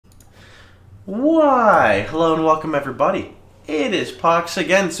Why? Hello and welcome everybody. It is Pohx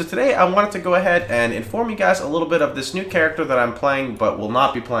again. So today I wanted to go ahead and inform you guys a little bit of this new character that I'm playing but will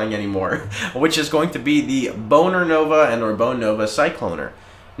not be playing anymore, which is going to be the Boner Nova and or Bone Nova Cycloner.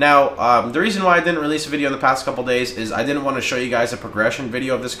 Now, the reason why I didn't release a video in the past couple days is I didn't want to show you guys a progression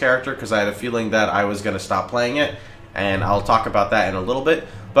video of this character because I had a feeling that I was going to stop playing it, and I'll talk about that in a little bit.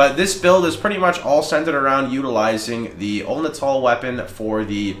 But this build is pretty much all centered around utilizing the Ulnatal weapon for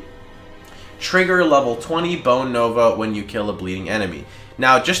the trigger level 20 Bone Nova when you kill a bleeding enemy.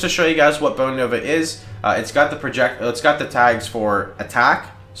 Now, just to show you guys what Bone Nova is, it's got the tags for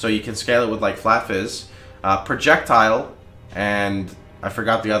attack, so you can scale it with like Flat Fizz, projectile, and I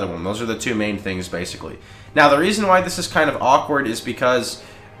forgot the other one. Those are the two main things basically. Now, the reason why this is kind of awkward is because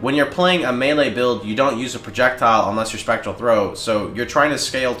when you're playing a melee build, you don't use a projectile unless you're Spectral Throw, so you're trying to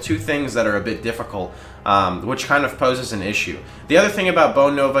scale two things that are a bit difficult, which kind of poses an issue. The other thing about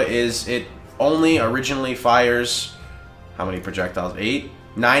Bone Nova is it only originally fires, how many projectiles?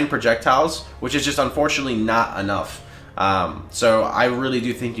 9 projectiles, which is just unfortunately not enough. So I really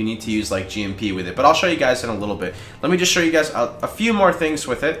do think you need to use like GMP with it, but I'll show you guys in a little bit. Let me just show you guys a few more things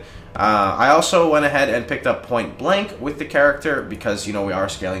with it. I also went ahead and picked up Point Blank with the character because, you know, we are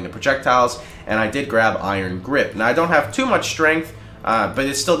scaling the projectiles, and I did grab Iron Grip. Now, I don't have too much strength, but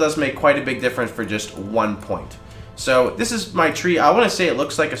it still does make quite a big difference for just 1 point. So this is my tree. I want to say it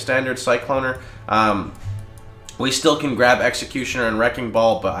looks like a standard Cycloner. We still can grab Executioner and Wrecking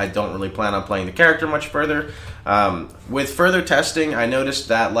Ball, but I don't really plan on playing the character much further. With further testing, I noticed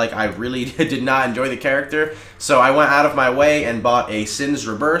that like I really did not enjoy the character, so I went out of my way and bought a Sin's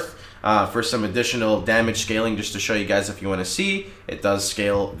Rebirth for some additional damage scaling, just to show you guys if you want to see. It does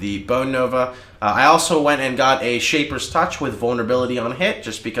scale the Bone Nova. I also went and got a Shaper's Touch with vulnerability on hit,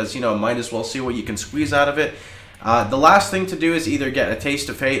 just because, you know, might as well see what you can squeeze out of it. The last thing to do is either get a Taste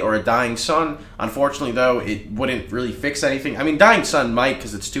of Fate or a Dying Sun. Unfortunately, though, it wouldn't really fix anything. I mean, Dying Sun might,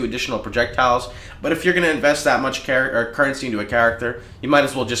 because it's 2 additional projectiles, but if you're going to invest that much currency into a character, you might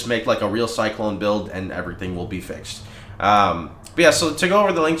as well just make like a real Cyclone build and everything will be fixed. But yeah, so to go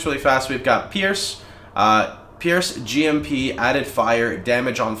over the links really fast, we've got Pierce, GMP, added fire,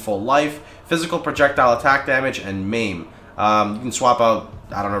 damage on full life, physical projectile attack damage, and maim. You can swap out,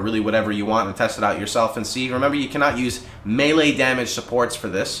 I don't know, really whatever you want and test it out yourself and see. Remember, you cannot use melee damage supports for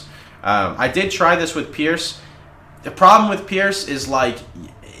this. I did try this with Pierce. The problem with Pierce is, like,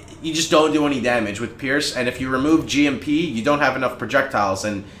 you just don't do any damage with Pierce, and if you remove GMP, you don't have enough projectiles,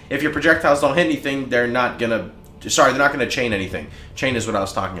 and if your projectiles don't hit anything, they're not gonna chain anything. Chain is what I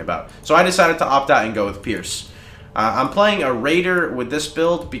was talking about. So I decided to opt out and go with Pierce. I'm playing a Raider with this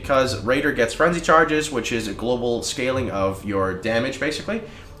build because Raider gets Frenzy Charges, which is a global scaling of your damage, basically.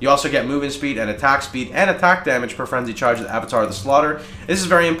 You also get movement speed and attack damage per Frenzy Charge with Avatar of the Slaughter. This is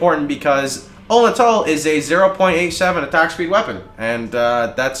very important because Ulnatal is a 0.87 attack speed weapon, and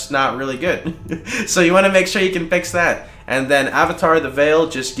that's not really good. So you want to make sure you can fix that. And then Avatar of the Veil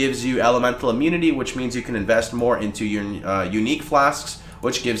just gives you elemental immunity, which means you can invest more into your unique flasks,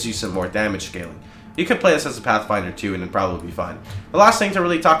 which gives you some more damage scaling. You could play this as a Pathfinder too, and it'd probably be fine. The last thing to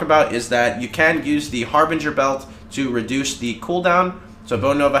really talk about is that you can use the Harbinger Belt to reduce the cooldown. So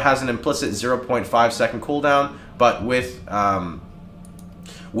Bone Nova has an implicit 0.5 second cooldown, but with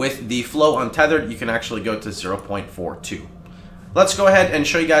the Flow Untethered, you can actually go to 0.42. Let's go ahead and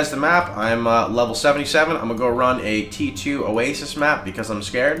show you guys the map. I'm level 77. I'm going to go run a T2 Oasis map because I'm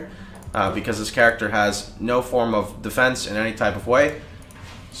scared. Because this character has no form of defense in any type of way.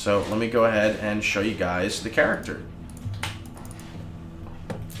 So let me go ahead and show you guys the character.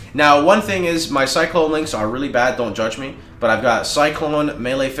 Now, one thing is my Cyclone links are really bad, don't judge me, but I've got Cyclone,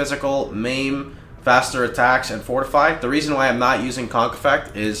 Melee Physical, Maim, Faster Attacks, and Fortify. The reason why I'm not using Conk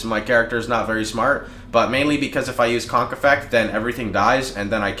Effect is my character is not very smart, but mainly because if I use Conk Effect, then everything dies, and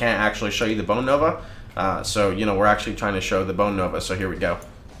then I can't actually show you the Bone Nova. So, you know, we're actually trying to show the Bone Nova, so here we go.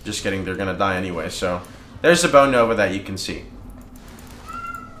 Just kidding, they're going to die anyway, so there's the Bone Nova that you can see.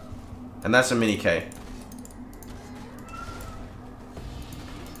 And that's a mini K.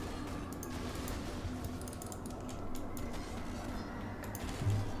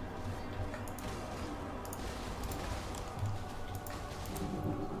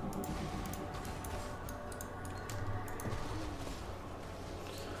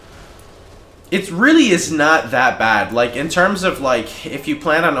 It really is not that bad. Like, in terms of, like, if you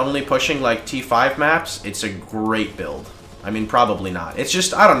plan on only pushing, like, T5 maps, it's a great build. I mean, probably not. It's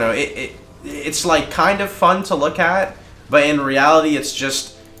just, I don't know, it's like kind of fun to look at, but in reality it's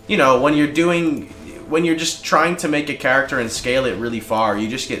just, you know, when you're just trying to make a character and scale it really far, you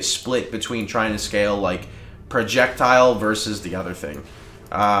just get split between trying to scale like projectile versus the other thing.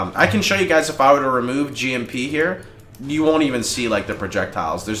 I can show you guys if I were to remove GMP here, you won't even see like the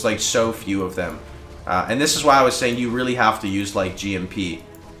projectiles. There's like so few of them. And this is why I was saying you really have to use like GMP.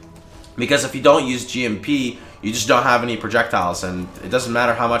 Because if you don't use GMP, you just don't have any projectiles, and it doesn't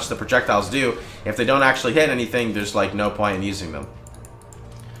matter how much the projectiles do. If they don't actually hit anything, there's like no point in using them.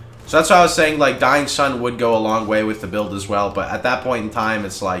 So that's why I was saying like Dying Sun would go a long way with the build as well, but at that point in time,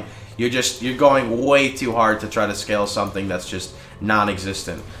 it's like you're going way too hard to try to scale something that's just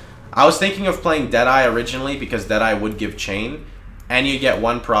non-existent. I was thinking of playing Deadeye originally because Deadeye would give chain, and you get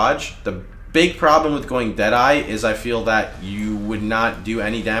one proj. The big problem with going Deadeye is I feel that you would not do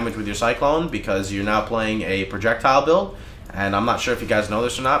any damage with your Cyclone because you're now playing a projectile build, and I'm not sure if you guys know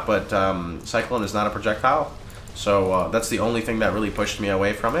this or not, but Cyclone is not a projectile, so that's the only thing that really pushed me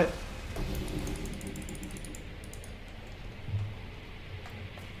away from it.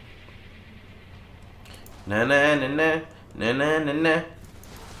 Na na na na na na na na.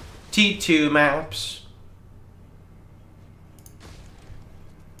 T2 maps.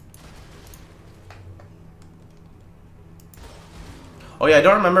 Oh yeah, I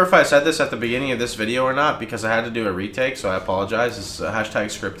don't remember if I said this at the beginning of this video or not because I had to do a retake, so I apologize. It's hashtag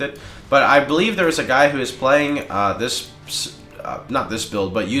scripted. But I believe there was a guy who is playing not this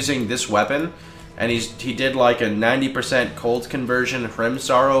build, but using this weapon, and he did like a 90% cold conversion,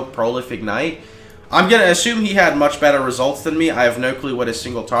 Hrimsorrow, Prolific Knight. I'm going to assume he had much better results than me. I have no clue what his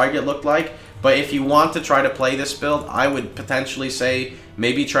single target looked like. But if you want to try to play this build, I would potentially say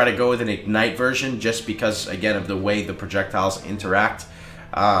maybe try to go with an Ignite version just because, again, of the way the projectiles interact.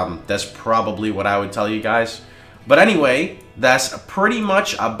 That's probably what I would tell you guys. But anyway, that's pretty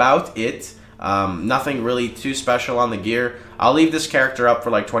much about it. Nothing really too special on the gear. I'll leave this character up for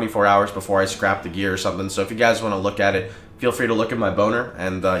like 24 hours before I scrap the gear or something. So if you guys want to look at it, feel free to look at my boner,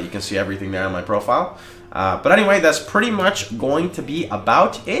 and you can see everything there on my profile. But anyway, that's pretty much going to be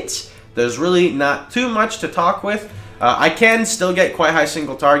about it. There's really not too much to talk with. I can still get quite high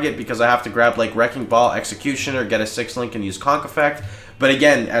single target because I have to grab like Wrecking Ball, Executioner, get a 6-link, and use Conk Effect. But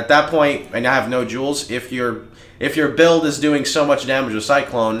again, at that point, and I have no jewels, if your build is doing so much damage with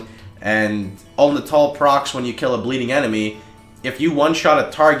Cyclone, and on the tall procs when you kill a bleeding enemy, if you one-shot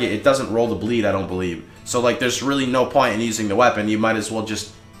a target, it doesn't roll the bleed, I don't believe. So like, there's really no point in using the weapon. You might as well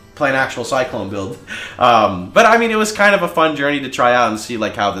just play an actual Cyclone build. But I mean, it was kind of a fun journey to try out and see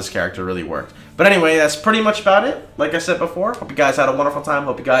like how this character really worked. But anyway, that's pretty much about it. Like I said before, hope you guys had a wonderful time.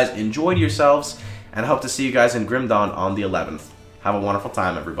 Hope you guys enjoyed yourselves, and hope to see you guys in Grim Dawn on the 11th. Have a wonderful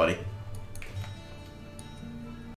time, everybody.